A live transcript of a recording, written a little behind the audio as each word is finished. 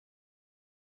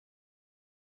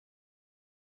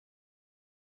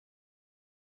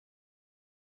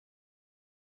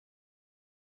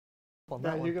on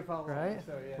that No, one. you can follow right? along.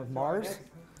 So, yeah. With So Mars.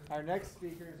 Our next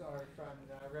speakers are from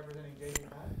representing J.B.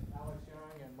 Hunt, Alex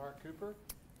Young and Mark Cooper.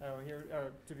 We're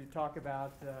here to talk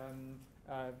about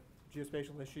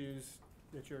geospatial issues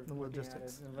that you're The looking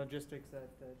logistics. at and logistics at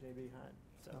J.B. Hunt.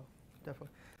 So. Definitely.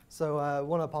 So I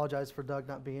want to apologize for Doug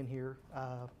not being here,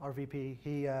 our VP.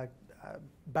 He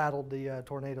battled the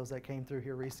tornadoes that came through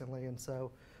here recently, and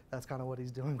so that's kind of what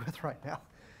he's dealing with right now.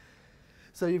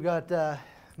 So you've got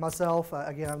myself,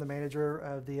 again, I'm the manager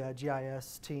of the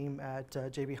GIS team at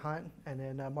JB Hunt, and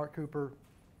then Mark Cooper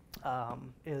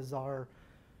is our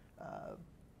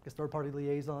third-party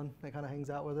liaison that kind of hangs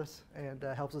out with us and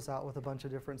helps us out with a bunch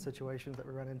of different situations that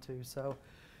we run into. So,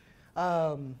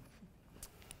 that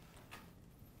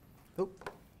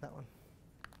one.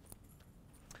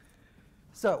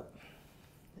 So,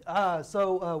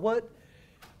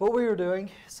 what we were doing?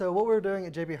 So what we're doing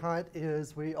at JB Hunt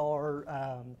is we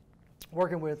are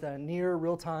working with near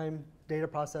real-time data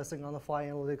processing, on-the-fly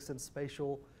analytics, and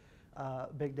spatial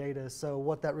big data. So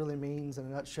what that really means, in a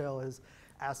nutshell, is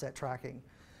asset tracking.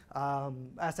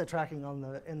 Asset tracking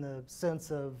in the sense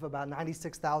of about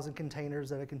 96,000 containers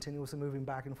that are continuously moving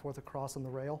back and forth across on the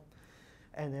rail,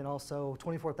 and then also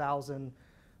 24,000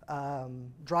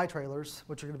 dry trailers,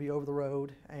 which are going to be over the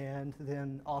road, and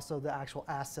then also the actual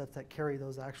assets that carry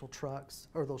those actual trucks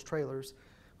or those trailers,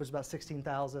 which is about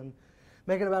 16,000,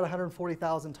 making about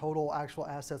 140,000 total actual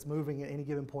assets moving at any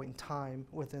given point in time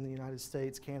within the United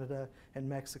States, Canada, and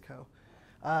Mexico.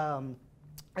 And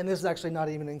this is actually not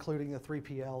even including the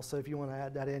 3PL. So if you want to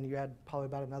add that in, you add probably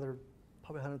about another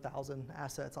 100,000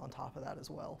 assets on top of that as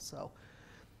well. So.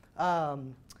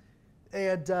 One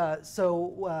of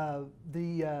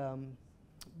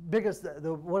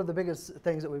the biggest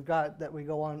things that we've got that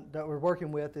we're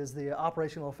working with is the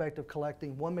operational effect of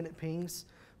collecting 1-minute pings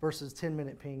versus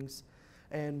 10-minute pings.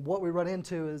 And what we run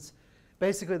into is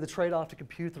basically the trade-off to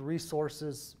compute the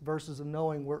resources versus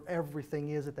knowing where everything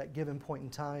is at that given point in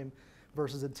time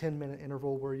versus a 10-minute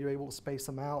interval where you're able to space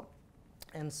them out.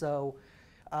 And so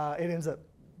it ends up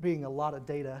being a lot of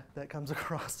data that comes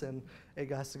across, and it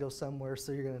has to go somewhere,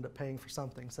 so you're going to end up paying for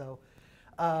something. So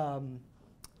the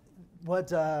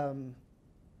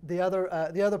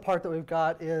other part that we've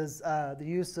got is the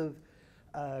use of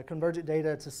convergent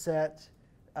data to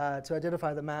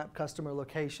identify the map customer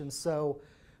locations. So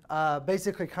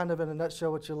basically, kind of in a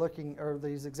nutshell, what you're looking, or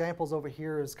these examples over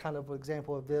here is kind of an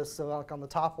example of this. So like on the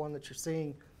top one that you're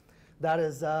seeing, that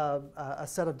is a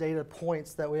set of data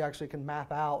points that we actually can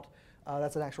map out.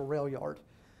 That's an actual rail yard.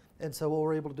 And so what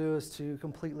we're able to do is to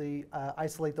completely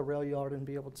isolate the rail yard and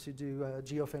be able to do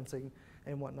geofencing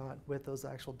and whatnot with those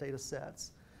actual data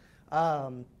sets.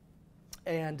 It'll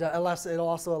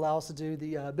also allow us to do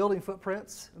the building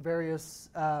footprints,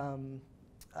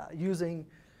 using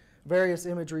various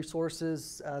imagery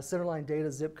sources, centerline data,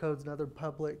 zip codes, and other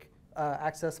public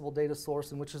accessible data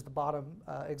source, and which is the bottom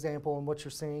example. And what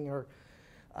you're seeing are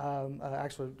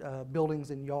actually buildings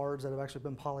and yards that have actually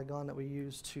been polygoned that we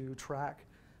use to track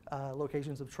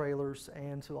locations of trailers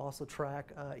and to also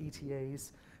track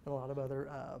ETAs and a lot of other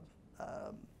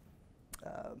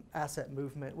asset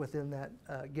movement within that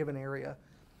given area.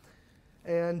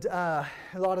 And a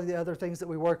lot of the other things that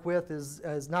we work with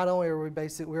is not only are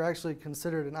we're actually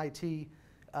considered an IT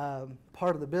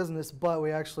part of the business, but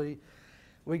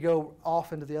we go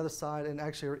off into the other side and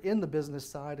actually are in the business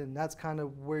side, and that's kind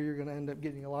of where you're going to end up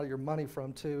getting a lot of your money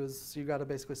from too, is you got to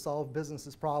basically solve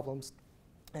businesses' problems.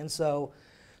 And so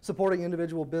supporting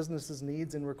individual businesses'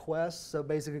 needs and requests, so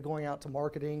basically going out to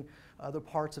marketing, other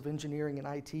parts of engineering and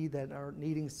IT that are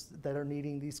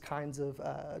needing these kinds of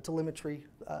telemetry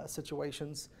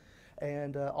situations,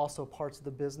 and also parts of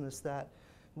the business that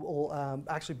will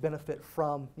actually benefit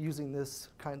from using this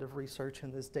kind of research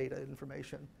and this data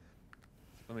information.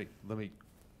 Let me,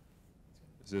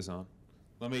 is this on?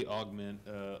 Let me augment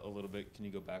a little bit. Can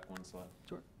you go back one slide?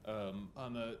 Sure.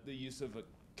 On the use of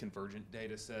convergent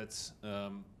data sets,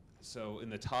 so in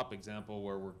the top example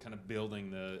where we're kind of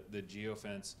building the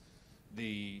geofence,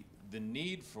 the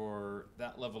need for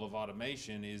that level of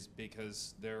automation is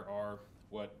because there are,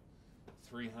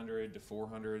 300 to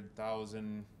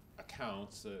 400,000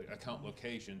 accounts, account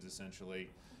locations essentially,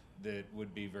 that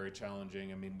would be very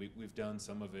challenging. I mean, we've done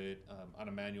some of it on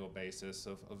a manual basis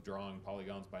of drawing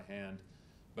polygons by hand,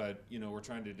 but we're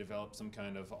trying to develop some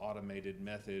kind of automated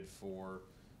method for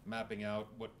mapping out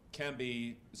what can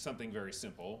be something very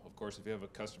simple. Of course, if you have a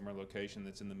customer location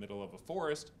that's in the middle of a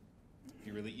forest, it'd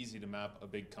be really easy to map a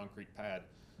big concrete pad.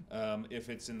 If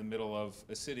it's in the middle of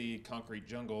a city, concrete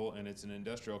jungle, and it's an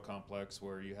industrial complex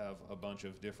where you have a bunch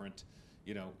of different,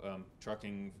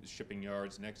 trucking, shipping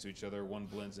yards next to each other, one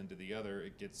blends into the other,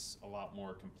 it gets a lot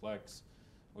more complex,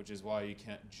 which is why you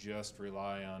can't just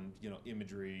rely on,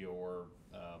 imagery or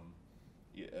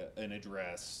an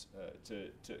address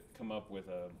to come up with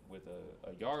a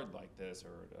yard like this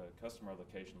or a customer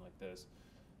location like this.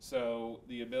 So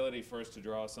the ability for us to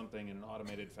draw something in an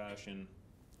automated fashion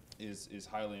is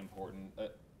highly important.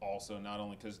 Also, not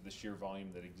only because of the sheer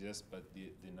volume that exists, but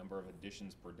the number of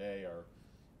additions per day are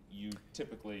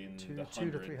typically in the hundreds.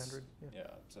 200 to 300. Yeah,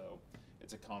 so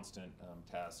it's a constant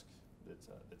task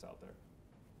that's out there.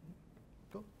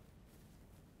 Cool.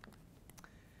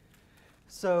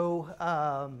 So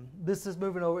this is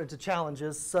moving over into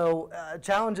challenges. So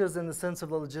challenges in the sense of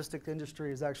the logistics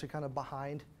industry is actually kind of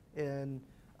behind in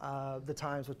the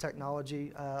times with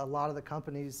technology. A lot of the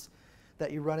companies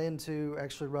that you run into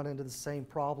actually run into the same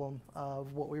problem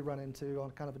of what we run into on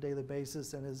kind of a daily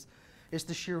basis, and it's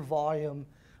the sheer volume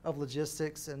of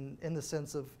logistics, and in the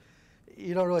sense of,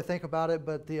 you don't really think about it,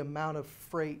 but the amount of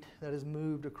freight that is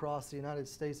moved across the United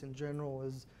States in general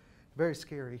is very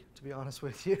scary, to be honest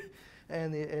with you.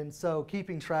 And so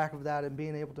keeping track of that and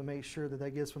being able to make sure that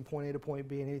that gets from point A to point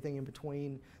B and anything in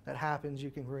between that happens, you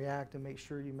can react and make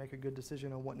sure you make a good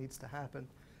decision on what needs to happen.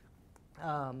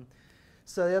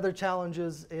 So the other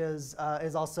challenges is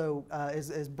also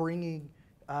bringing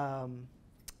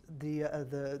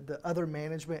the other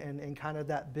management and kind of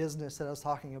that business that I was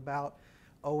talking about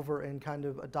over and kind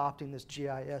of adopting this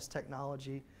GIS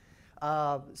technology.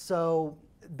 So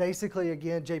basically,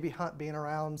 again, J.B. Hunt being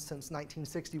around since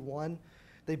 1961,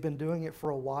 they've been doing it for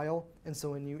a while. And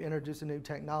so when you introduce a new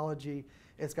technology,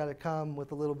 it's got to come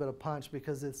with a little bit of punch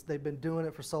because they've been doing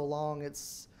it for so long.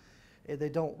 They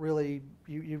don't really,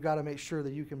 you've got to make sure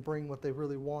that you can bring what they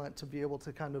really want to be able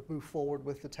to kind of move forward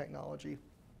with the technology.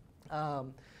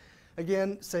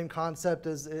 Again, same concept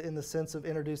as in the sense of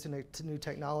introducing a new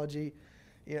technology.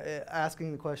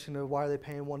 Asking the question of why are they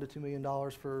paying $1 to $2 million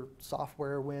for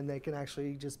software when they can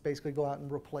actually just basically go out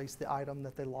and replace the item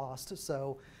that they lost.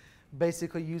 So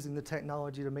basically using the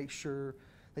technology to make sure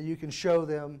that you can show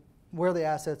them where the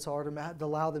assets are, to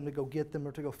allow them to go get them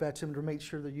or to go fetch them, to make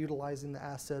sure they're utilizing the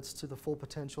assets to the full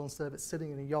potential instead of it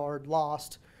sitting in a yard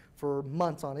lost for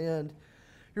months on end.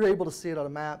 You're able to see it on a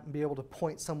map and be able to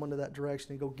point someone to that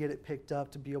direction and go get it picked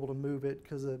up to be able to move it,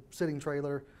 because a sitting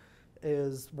trailer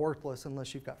is worthless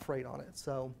unless you've got freight on it.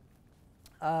 So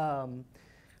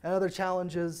other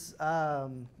challenges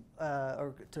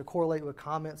or to correlate with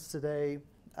comments today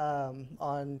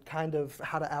on kind of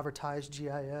how to advertise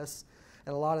GIS.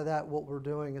 And a lot of that, what we're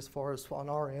doing as far as on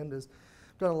our end is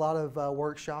done a lot of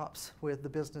workshops with the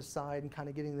business side and kind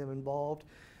of getting them involved.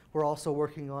 We're also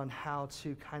working on how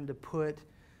to kind of put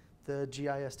the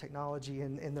GIS technology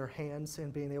in their hands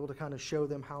and being able to kind of show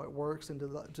them how it works, and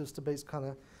just to basically kind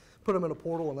of put them in a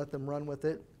portal and let them run with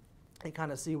it and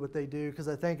kind of see what they do. Because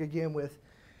I think, again, with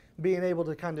being able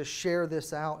to kind of share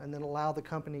this out and then allow the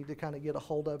company to kind of get a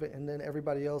hold of it, and then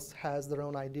everybody else has their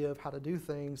own idea of how to do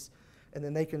things, and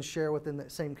then they can share within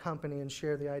that same company and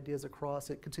share the ideas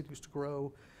across, it continues to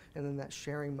grow, and then that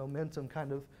sharing momentum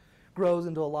kind of grows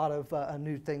into a lot of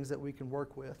new things that we can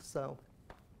work with. So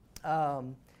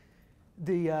and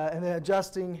then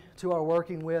adjusting to our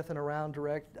working with and around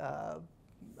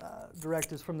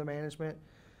directives from the management,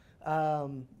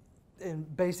 and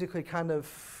basically kind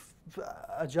of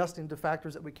adjusting to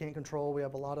factors that we can't control. We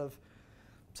have a lot of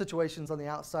situations on the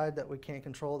outside that we can't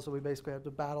control, so we basically have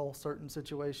to battle certain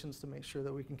situations to make sure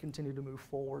that we can continue to move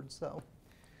forward. So,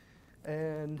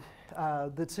 and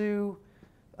the two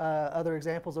other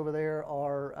examples over there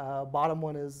are, bottom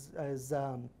one is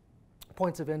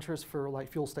points of interest for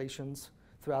like fuel stations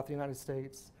throughout the United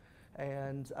States.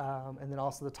 And then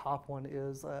also the top one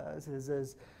is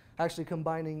actually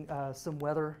combining some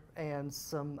weather and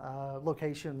some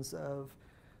locations of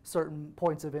certain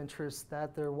points of interest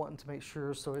that they're wanting to make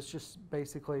sure. So it's just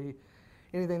basically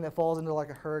anything that falls into like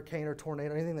a hurricane or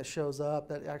tornado, anything that shows up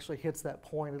that actually hits that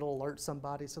point, it'll alert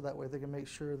somebody, so that way they can make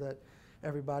sure that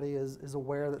everybody is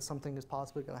aware that something is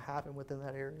possibly going to happen within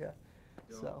that area.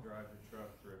 Don't drive your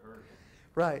truck through a hurricane.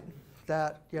 Right,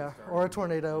 that, yeah, or a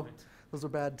tornado. Those are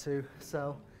bad too.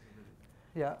 So,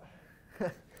 yeah.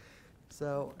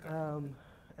 So,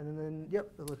 and then,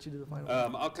 yep, I'll let you do the final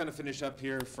one. I'll kind of finish up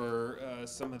here for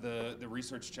some of the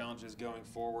research challenges going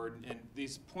forward. And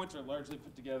these points are largely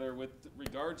put together with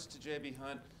regards to J.B.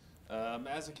 Hunt.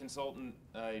 As a consultant,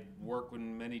 I work with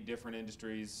many different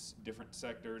industries, different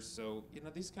sectors. So,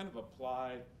 these kind of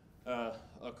apply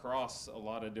across a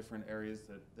lot of different areas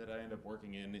that I end up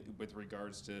working in with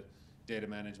regards to data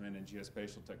management and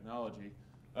geospatial technology.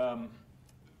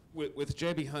 With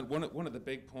JB Hunt, one of the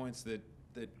big points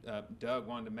that Doug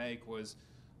wanted to make was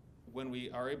when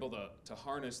we are able to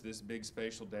harness this big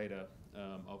spatial data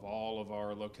of all of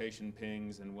our location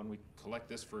pings, and when we collect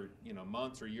this for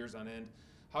months or years on end,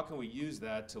 how can we use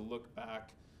that to look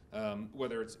back,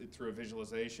 whether it's through a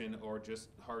visualization or just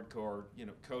hardcore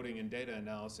coding and data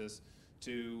analysis,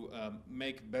 to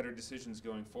make better decisions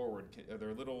going forward? Are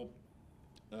there little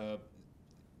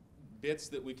bits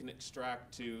that we can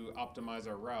extract to optimize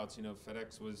our routes?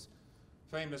 FedEx was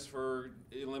famous for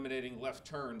eliminating left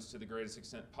turns to the greatest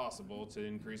extent possible to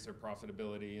increase their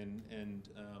profitability and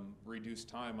reduce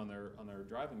time on their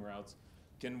driving routes.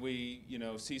 Can we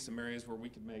see some areas where we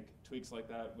could make tweaks like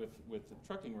that with the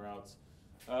trucking routes?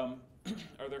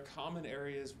 Are there common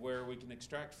areas where we can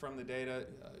extract from the data?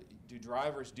 Do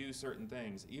drivers do certain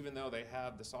things, even though they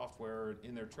have the software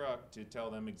in their truck to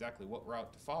tell them exactly what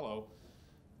route to follow?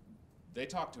 They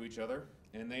talk to each other,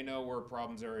 and they know where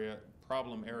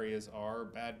problem areas are,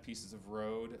 bad pieces of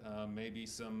road, maybe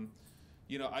some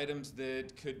items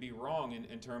that could be wrong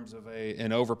in terms of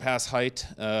an overpass height,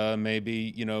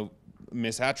 maybe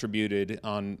misattributed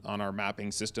on our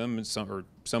mapping system or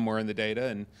somewhere in the data,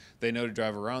 and they know to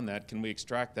drive around that. Can we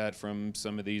extract that from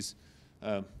some of these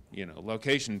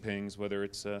location pings, whether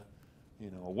it's a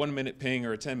 1-minute ping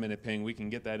or a 10-minute ping? We can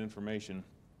get that information.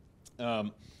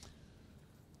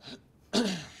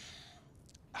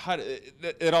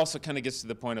 It also kind of gets to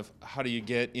the point of how do you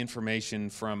get information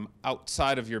from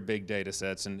outside of your big data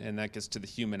sets, and that gets to the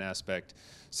human aspect.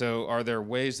 So are there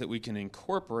ways that we can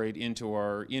incorporate into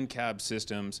our in-cab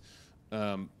systems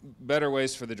better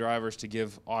ways for the drivers to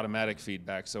give automatic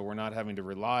feedback, so we're not having to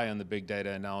rely on the big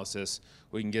data analysis?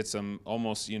 We can get some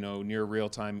almost near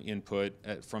real-time input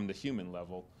from the human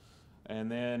level. And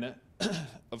then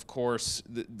of course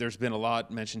there's been a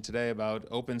lot mentioned today about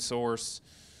open source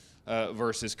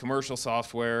versus commercial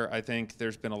software. I think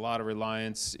there's been a lot of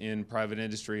reliance in private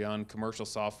industry on commercial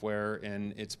software,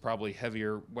 and it's probably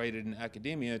heavier weighted in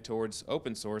academia towards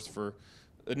open source for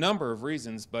a number of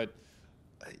reasons, but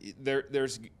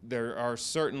there are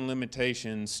certain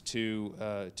limitations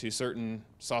to certain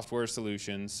software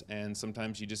solutions, and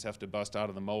sometimes you just have to bust out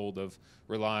of the mold of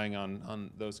relying on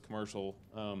those commercial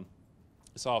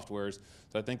softwares.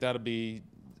 So I think that'll be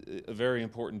a very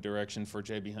important direction for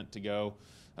JB Hunt to go.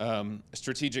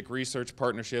 Strategic research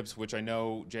partnerships, which I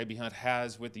know JB Hunt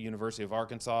has with the University of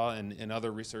Arkansas and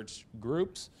other research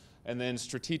groups. And then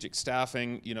strategic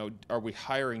staffing, are we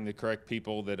hiring the correct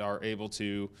people that are able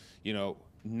to,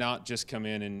 not just come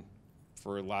in and,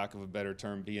 for lack of a better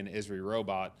term, be an Esri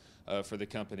robot for the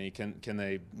company? Can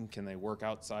they work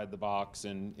outside the box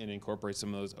and incorporate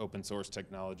some of those open source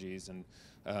technologies, and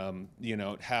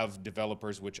have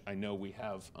developers, which I know we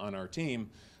have on our team,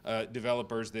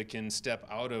 developers that can step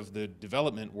out of the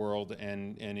development world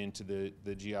and into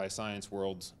the GI science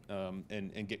world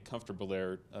and get comfortable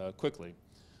there quickly.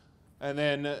 And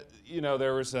then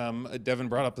there was Devin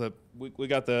brought up we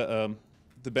got the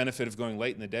benefit of going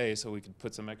late in the day, so we could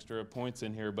put some extra points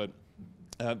in here, but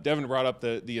Devin brought up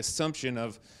the assumption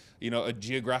of a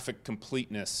geographic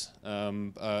completeness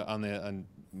on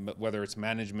whether it's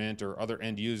management or other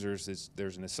end users.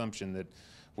 There's an assumption that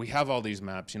we have all these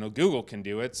maps. Google can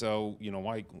do it, so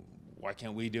why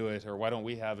can't we do it, or why don't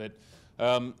we have it?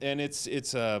 And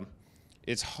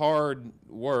it's hard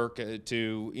work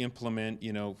to implement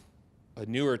a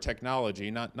newer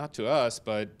technology, not to us,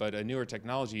 but a newer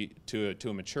technology to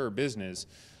a mature business.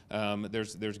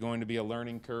 There's going to be a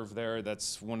learning curve there.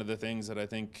 That's one of the things that I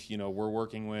think we're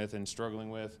working with and struggling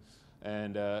with,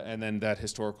 and then that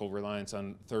historical reliance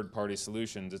on third-party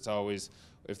solutions. It's always,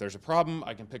 if there's a problem,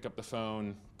 I can pick up the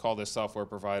phone, call this software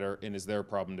provider, and it's their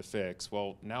problem to fix.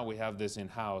 Well, now we have this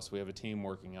in-house. We have a team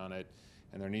working on it,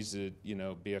 and there needs to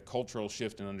be a cultural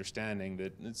shift in understanding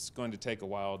that it's going to take a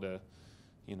while to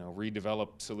redevelop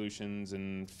solutions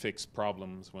and fix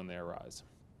problems when they arise.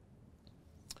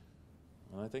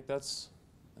 I think that's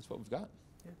what we've got.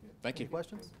 Yeah. Thank you. Any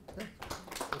questions? Yeah.